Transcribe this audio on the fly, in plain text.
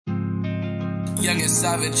Youngin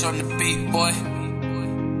savage on the beat, boy.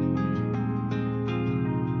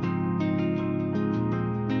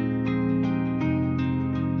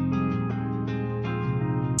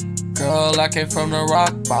 Girl, I came from the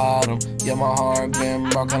rock bottom. Yeah, my heart been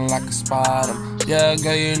broken like a spottom. Yeah,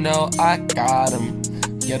 girl, you know I got him.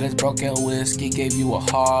 Yeah, this broken whiskey gave you a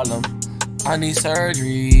Harlem. I need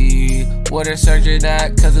surgery. What a surgery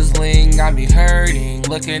that, cause this lean got me hurting.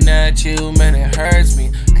 Looking at you, man, it hurts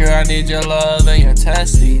me. Girl, I need your love and your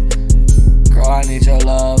testy. Girl, I need your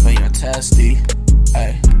love and your testy.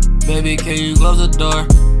 Hey, baby, can you close the door?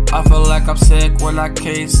 I feel like I'm sick when I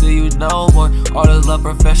can't see you no more. All this love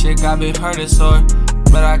profession got me hurting sore.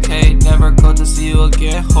 But I can't never go to see you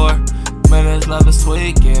again, whore. Man, this love is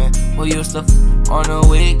tweaking. We used to on the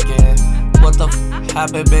weekend. What the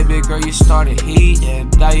happened, baby girl? You started heating.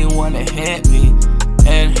 Now you wanna hit me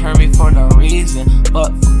and hurt me for no reason.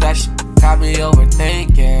 But that shit got me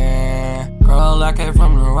overthinking. Girl, I came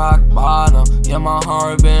from the rock bottom. Yeah, my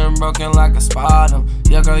heart been broken like a spottom.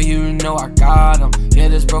 Yeah, girl, you know I got him. Yeah,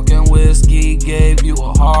 this broken whiskey gave you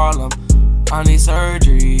a Harlem. I need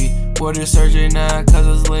surgery. What is surgery now? Cause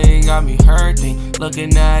this lean got me hurting.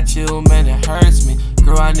 Looking at you, man, it hurts me.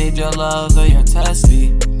 Girl, I need your love and your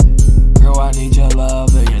testy. Girl, I need your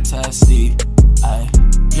love and your testy. Ay.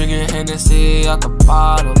 Drinking Hennessy out the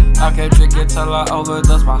bottle. I kept drinking till I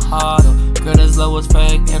overdosed my heart. Girl, this love was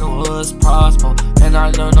fake and it was possible. And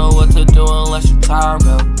I don't know what to do unless you time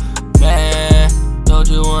go. Man, don't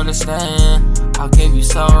you understand? I gave you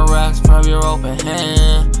some racks from your open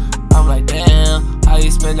hand. I'm like, damn, how you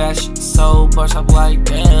spend that shit so much? I'm like,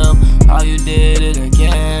 damn, how you did it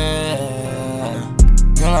again.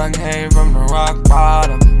 Girl, I came from the rock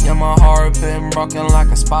bottom. Yeah, my heart been broken like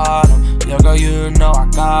a spottom. Yeah, girl, you know I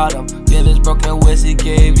got him. Yeah, this broken whiskey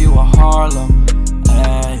gave you a Harlem.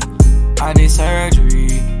 Ay, I need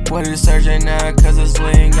surgery. What is surgery now? Cause this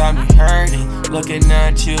lean got me hurting. Looking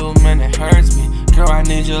at you, man, it hurts me. Girl, I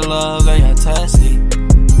need your love and your testy.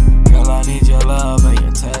 Girl, I need your love and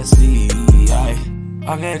your testy. Ay,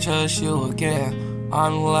 I can't trust you again.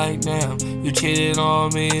 I'm like, damn, you cheated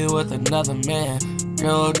on me with another man.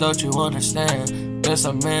 Girl, don't you understand? There's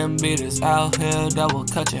some man beaters out here that will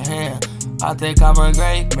cut your hand. I think I'm a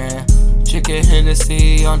great man. Chicken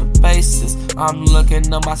Hennessy on the basis. I'm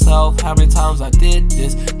looking at myself, how many times I did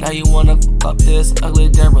this. Now you wanna fuck up this ugly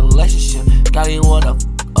dead relationship. Now you wanna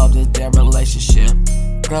fuck up this dead relationship.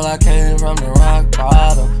 Girl, I came from the rock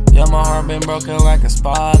bottom. Yeah, my heart been broken like a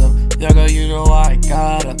spottom. Yeah, girl, you know I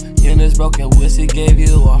got him. Yeah, this broken whiskey gave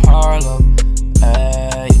you a Harlem.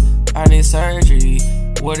 Hey, I need surgery.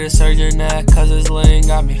 What is surgery now? Cause this lean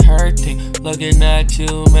got me hurting. Looking at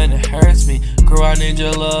you, man, it hurts me. Girl, I need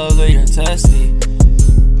your love and your testy.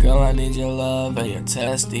 Girl, I need your love and your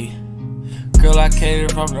testy. Girl, I came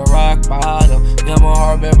from the rock bottom. Yeah, my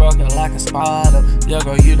heart been broken like a spottom. Yeah,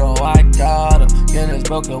 girl, you know I got him. Yeah, this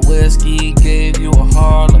broken whiskey gave you a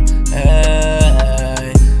Harlem.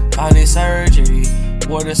 Hey, I need surgery.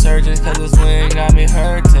 What is surgery? Cause this lean got me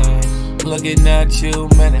hurting. Looking at you,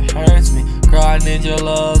 man, it hurts me. Girl, I need your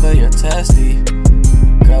love and your testy.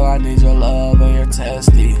 Girl, I need your love and your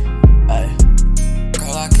testy. Ay.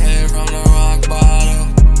 Girl, I came from the rock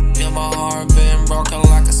bottom. Yeah, my heart been broken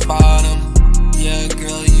like a spottom.